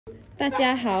大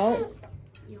家好，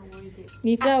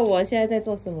你知道我现在在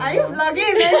做什么吗？ Are you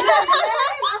vlogging?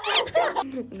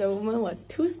 The woman was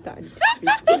too stunned to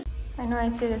speak. I know I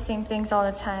say the same things all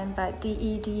the time, but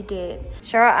DED did.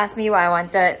 Cheryl asked me what I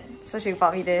wanted, so she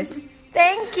bought me this.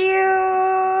 Thank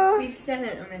you! With Sam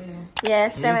and Amanda.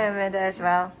 Yes, Sam and Amanda as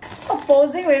well.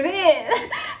 Posing with it!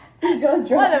 He's gonna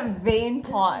drop. What a vain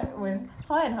pot with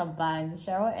her and her bun.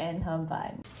 Cheryl and her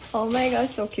bun. Oh my god,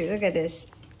 so cute. Look at this.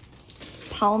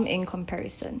 Palm in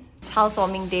comparison. It's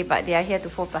housewarming day, but they are here to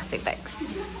fold plastic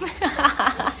bags.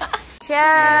 Cheers!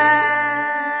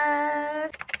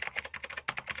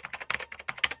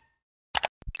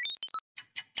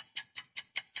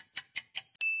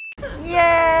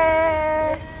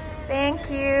 Yeah! Thank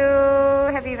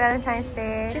you! Happy Valentine's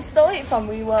Day. She stole it from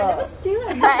WeWork.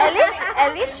 But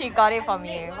at least she got it for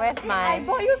me. Where's mine? I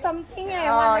bought you something.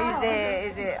 Oh,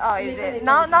 is it? Oh, is it?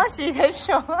 Now she just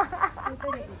show.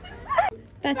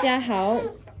 大家好，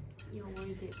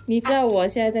你知道我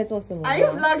现在在做什么吗？ Are you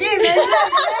vlogging?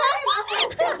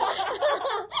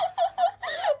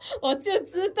 我就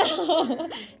知道，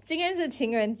今天是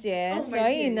情人节，所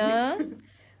以呢，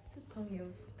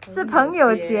是朋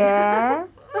友节，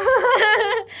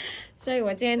所以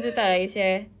我今天就带了一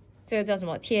些，这个叫什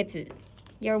么贴纸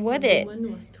 ？You're worth it。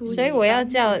所以我要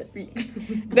叫。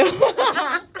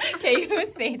Can you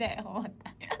say that one more time?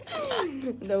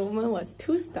 The woman was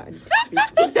too stunned to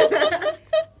speak.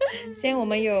 先我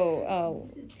们有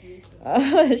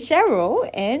Cheryl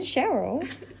and Cheryl，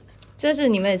 这是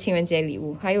你们的情人节礼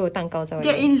物，还有蛋糕在外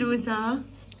面。 Get in, loser.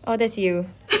 Oh, that's you.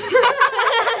 I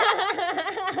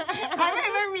haven't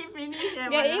even read finish yet.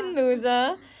 Get in,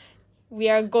 loser. We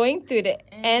are going to the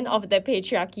end of the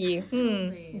patriarchy.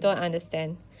 Don't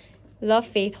understand. Love,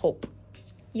 faith, hope.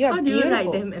 You are How do you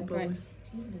beautiful. like them apples?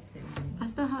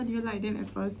 Asta, how do you like them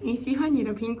apples? 你喜欢你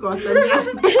的苹果怎样？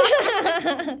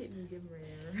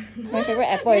 My favorite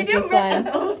apple is this one.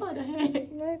 Oh, what the heck?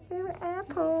 My favorite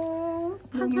apple.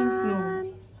 No means no.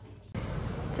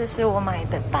 这是我买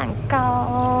的蛋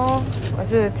糕，我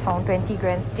是从20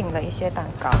 grams 订了一些蛋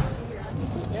糕。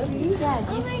Oh my god!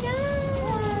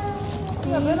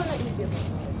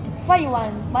 What you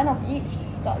want? One of each.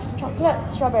 Got chocolate,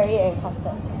 strawberry, and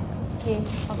custard. Okay,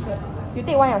 chocolate. You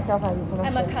take one yourself, and you cannot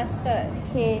I'm a share. custard.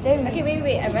 Okay, then Okay,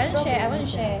 wait. I want to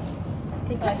share.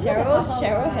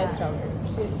 Cheryl has strawberry.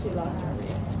 She lost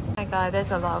strawberry. Oh my god,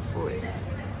 there's a lot of food. I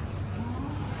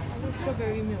need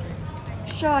strawberry milk.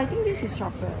 Sure, I think this is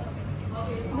chocolate. I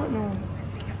don't know.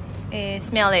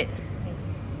 Smell it.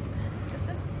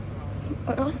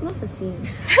 It all smells the same.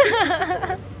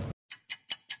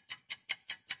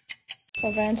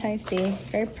 For Valentine's Day,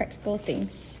 very practical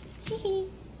things.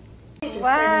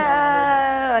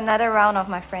 Wow, another round of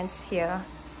my friends here.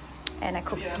 And I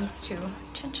cooked these two.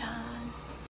 Chan chan.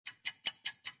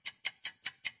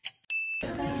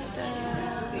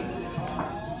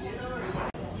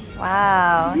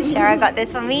 Wow, Shara got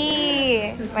this for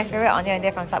me. My favorite onion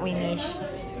there from Subway Niche.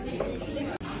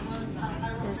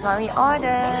 This is what we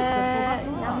ordered.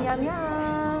 Yum yum yum.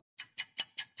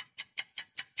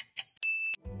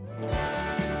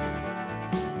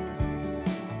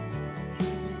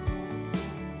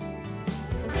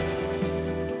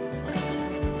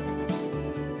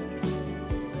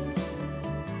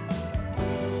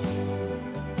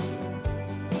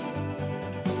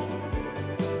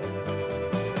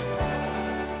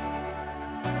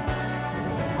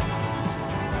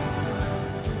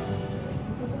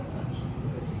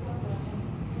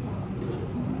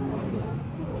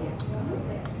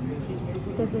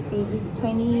 This is the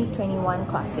 2021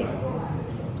 Classic.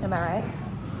 Am I right?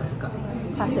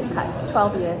 Classic cut.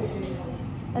 12 years.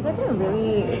 It's actually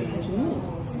really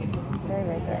sweet. Very,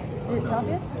 very good. Is it 12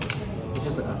 years? It's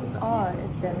just a classic cut. Oh,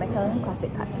 it's the Macallan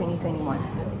Classic Cut 2021.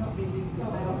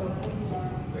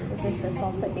 This is the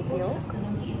salted egg yolk.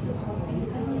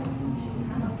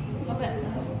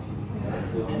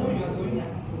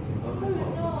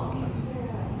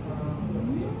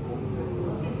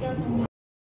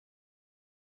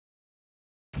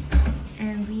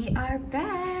 And we are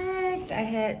back! I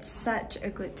had such a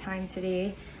good time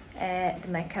today at the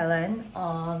Macallan.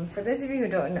 For those of you who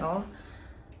don't know,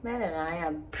 Matt and I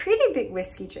are pretty big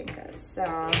whiskey drinkers, so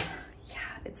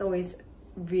yeah, it's always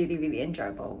really, really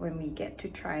enjoyable when we get to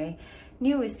try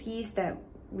new whiskeys that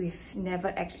we've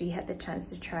never actually had the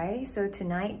chance to try. So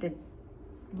tonight, the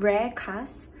rare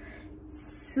cask,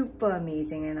 super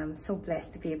amazing, and I'm so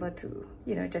blessed to be able to,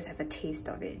 you know, just have a taste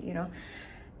of it, you know.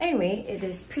 Anyway, it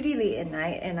is pretty late at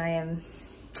night and I am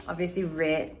obviously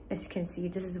red. As you can see,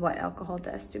 this is what alcohol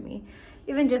does to me.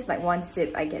 Even just like one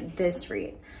sip, I get this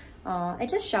red. I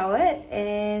just showered,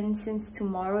 and since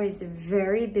tomorrow is a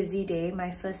very busy day,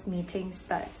 my first meeting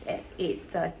starts at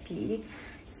 8:30.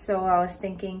 So I was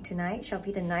thinking tonight shall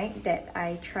be the night that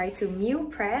I try to meal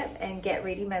prep and get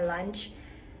ready my lunch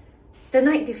the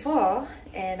night before.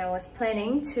 And I was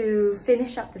planning to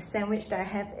finish up the sandwich that I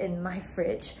have in my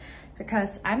fridge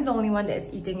because I'm the only one that's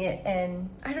eating it, and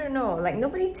I don't know, like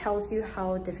nobody tells you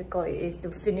how difficult it is to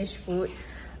finish food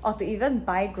or to even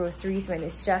buy groceries when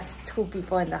it's just 2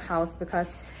 people in the house,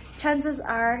 because chances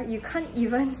are you can't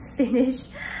even finish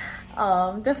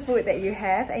the food that you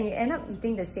have, and you end up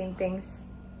eating the same things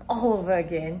all over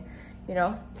again, you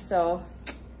know? So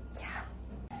yeah,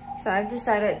 so I've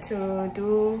decided to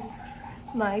do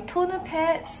my toner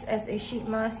pads as a sheet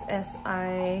mask as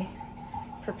I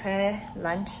prepare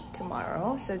lunch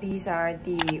tomorrow. So these are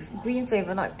the green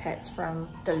flavonoid pads from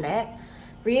the lab.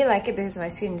 Really like it because my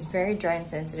skin is very dry and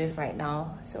sensitive right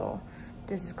now, so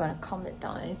this is gonna calm it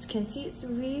down. And as you can see, it's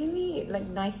really like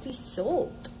nicely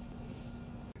soaked.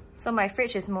 So my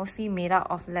fridge is mostly made out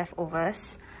of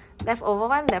leftovers. Leftover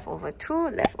 1, leftover 2,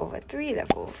 leftover 3,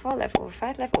 leftover 4, leftover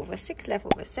 5, leftover 6,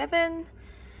 leftover 7,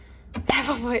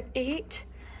 leftover 8.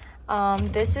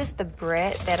 This is the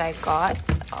bread that I got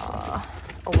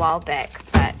a while back,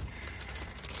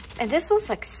 and this was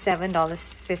like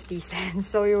 $7.50,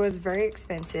 so it was very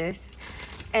expensive.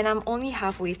 And I'm only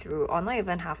halfway through, or not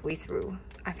even halfway through.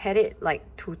 I've had it like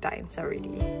 2 times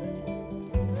already.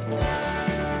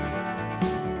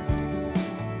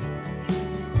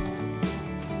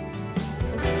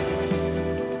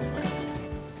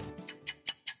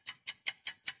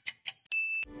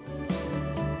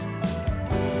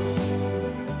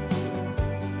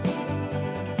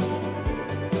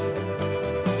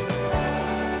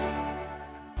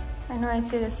 I know I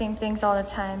say the same things all the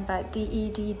time, but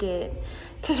DED did.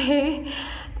 Today,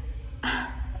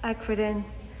 I couldn't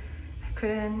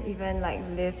even like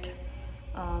lift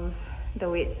the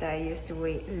weights that I used to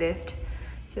lift.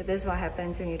 So this is what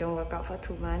happens when you don't work out for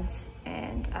 2 months,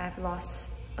 and I've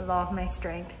lost a lot of my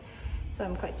strength. So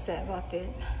I'm quite sad about it.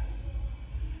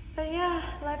 But yeah,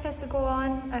 life has to go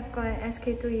on. I've got an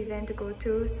SK2 event to go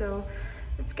to, so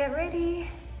let's get ready.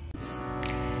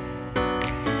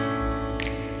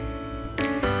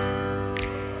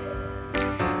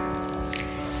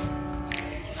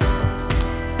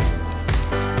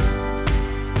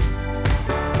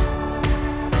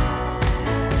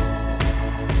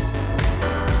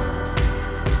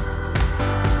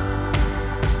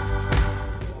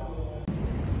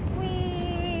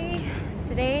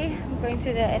 Today, I'm going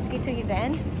to the SK2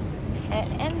 event at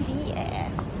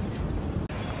MBS.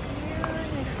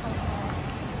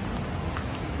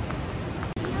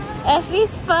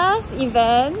 Ashley's first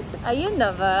event. Are you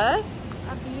nervous?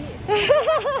 A bit.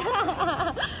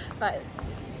 But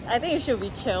I think it should be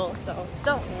chill, so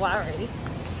don't worry.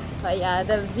 But yeah,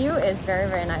 the view is very,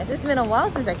 very nice. It's been a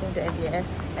while since I came to MBS,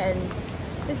 and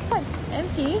it's quite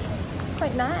empty,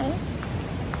 quite nice.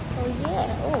 So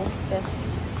yeah, oh, there's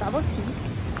bubble tea.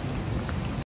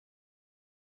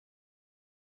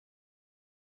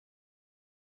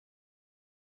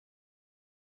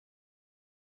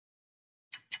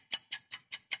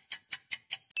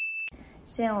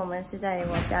今天我们是在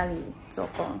我家里做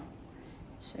工，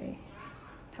所以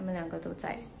他们2个都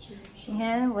在。今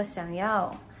天我想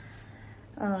要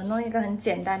弄一个很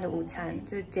简单的午餐，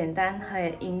就是简单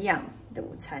很营养的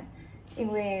午餐，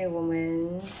因为我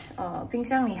们冰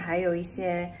箱里还有一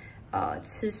些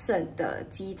吃剩的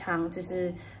鸡汤，就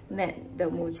是 Matt 的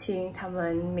母亲他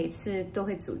们每次都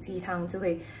会煮鸡汤，就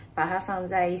会把它放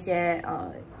在一些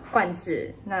罐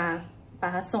子，那把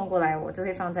它送过来，我就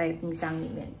会放在冰箱里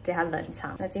面给它冷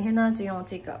藏。那今天呢，就用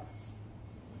这个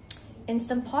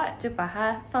Instant Pot， 就把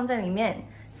它放在里面，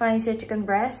放一些 Chicken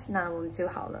Breast， 那我们就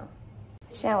好了。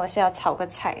现在我是要炒个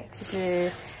菜，就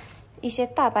是一些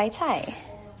大白菜，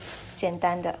简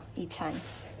单的一餐。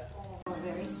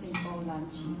Very simple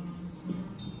lunch.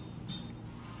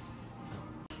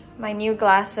 My new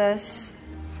glasses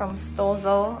from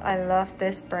Stozo. I love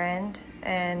this brand,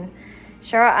 and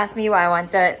Cheryl asked me what I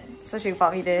wanted, so she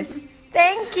bought me this.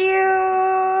 Thank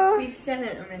you! With Sam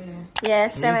and Amanda.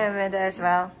 Yes, Sam and Amanda as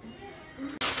well.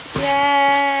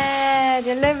 Yeah!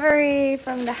 Delivery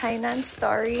from the Hainan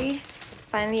story.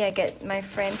 Finally, I get my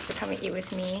friends to come and eat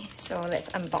with me, so let's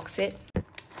unbox it.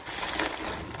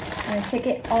 I'm gonna take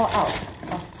it all out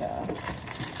of the...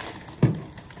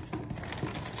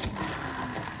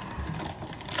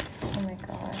 Oh my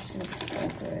gosh, it looks so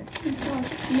good. Oh, it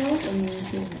smells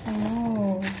amazing. I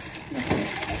know.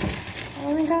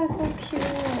 Oh my god, so cute.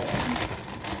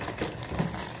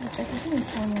 The packaging is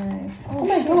so nice. Oh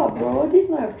my god, bro, this is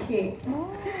not a cake. Oh.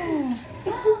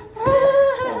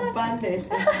 advantage of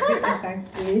big and time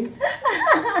space.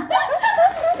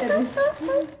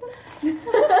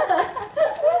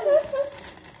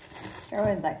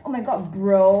 Sharon's like, oh my god,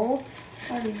 bro.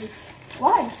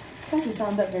 Why? Because it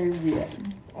sounded very weird.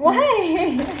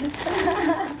 Why?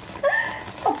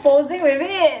 Stop posing with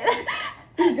it.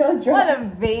 He's gonna drop. What a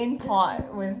vain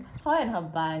pot with her and her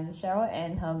bun. Cheryl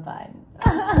and her bun.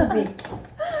 So big.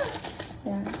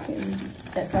 Yeah, okay.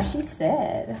 That's what she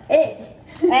said. Hey!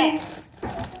 Hey!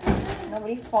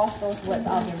 Nobody force those words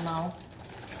out of your mouth.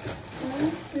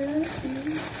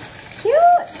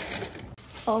 Cute!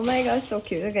 Oh my god, so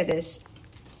cute. Look at this.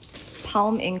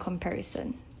 Palm in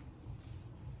comparison.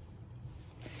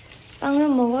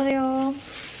 빵은 먹어요.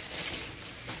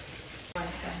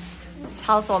 It's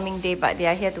housewarming day, but they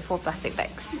are here to fold plastic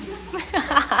bags.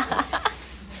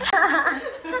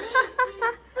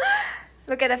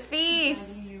 Look at the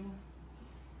feast!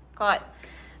 Got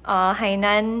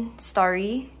Hainan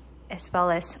story as well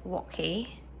as wok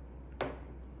hei.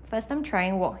 First time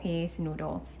trying wok hei's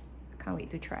noodles. Can't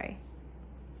wait to try.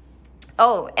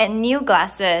 Oh, and new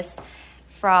glasses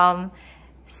from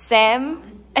Sam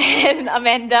and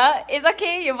Amanda. It's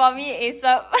okay, you bought me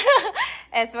ASAP.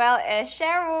 As well as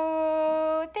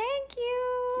Cheryl. Thank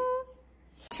you.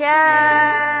 Cheers.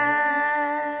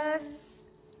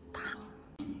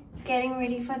 Getting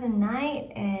ready for the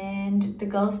night and the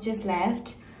girls just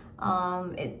left.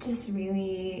 It just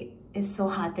really is so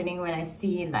heartening when I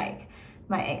see like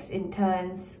my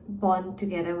ex-interns bond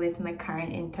together with my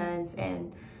current interns,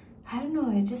 and I don't know,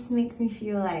 it just makes me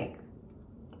feel like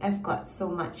I've got so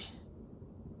much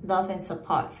love and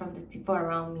support from the people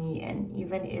around me. And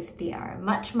even if they are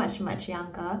much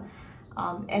younger,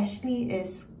 Ashley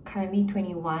is currently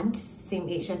 21, she's the same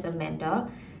age as Amanda,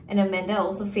 and Amanda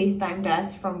also FaceTimed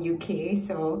us from UK.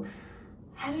 So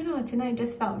I don't know, tonight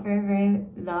just felt very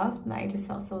loved. Like I just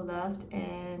felt so loved,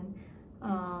 and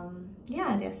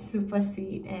yeah, they're super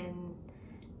sweet, and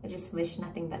I just wish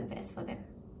nothing but the best for them.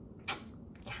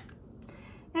 Yeah.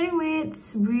 Anyway,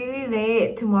 it's really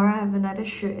late. Tomorrow I have another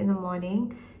shoot in the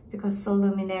morning because Sol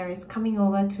Luminaire is coming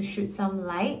over to shoot some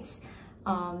lights.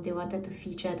 They wanted to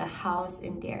feature the house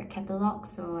in their catalog,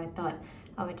 so I thought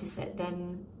I would just let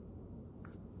them,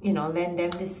 you know, lend them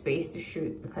this space to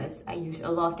shoot because I use a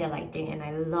lot of their lighting and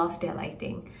I love their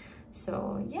lighting.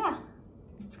 So yeah,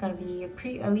 it's gonna be a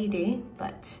pretty early day,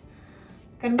 but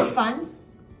gonna be fun.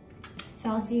 So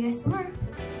I'll see you guys tomorrow.